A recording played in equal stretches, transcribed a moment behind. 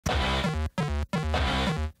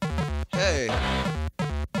Hey.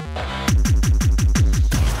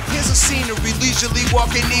 Here's a scenery, leisurely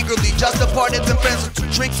walking eagerly, just departed and friends with 2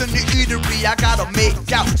 drinks in the eatery. I gotta make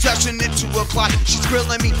out, session at 2 o'clock. She's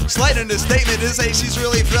grilling me, slighting the statement to say she's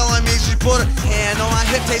really feeling me. She put her hand on my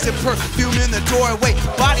hip, tasted perfume in the doorway.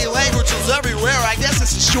 Body language is everywhere, I guess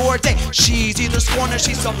it's a short day. She's either scorned or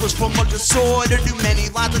she suffers from a disorder. Too many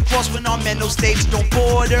lines across when our mental states don't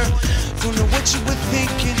border. Don't know what you were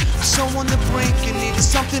thinking, someone to brink and needed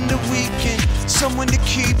something to weaken, someone to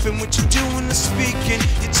keep and what you're doing is speaking.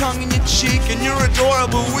 Your tongue in your cheek and you're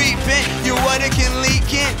adorable weeping. You're what it can leak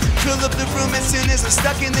in, fill up the room as soon as I'm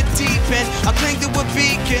stuck in the deep end. I cling to a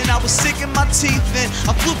beacon, I was sick in my teeth and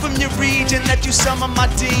I flew from your region, let you summon my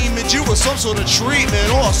demons. You were some sort of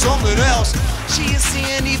treatment or something else. She is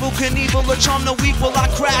seeing evil, Knievel, a charm no equal. I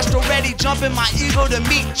crashed already, jumping my ego to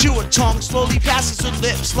meet you. Her tongue slowly passes her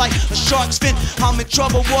lips like a shark's fin. I'm in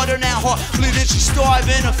trouble, water now, heart bleeding, she's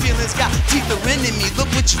starving. Her feelings got teeth are into me. Look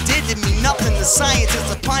what you did to me, nothing. The science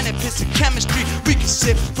is a pint of piss of chemistry. We can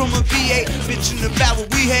sip from a V8, bitching about what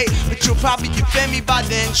we hate, but you'll probably defend me by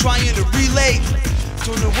then, trying to relate.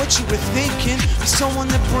 Don't know what you were thinking, but someone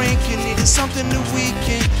to brink and needed something to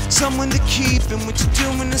weaken, someone to keep and what you're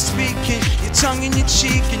doing is speaking. Your tongue in your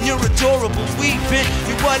cheek and you're adorable weeping.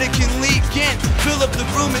 You're what it can leak in, fill up the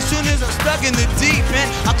room as soon as I'm stuck in the deep end.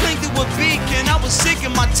 I cling to a beacon, I was sick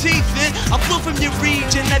in my teeth in. I flew from your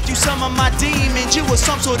region, left you some of my demons. You were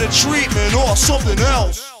some sort of treatment or something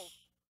else.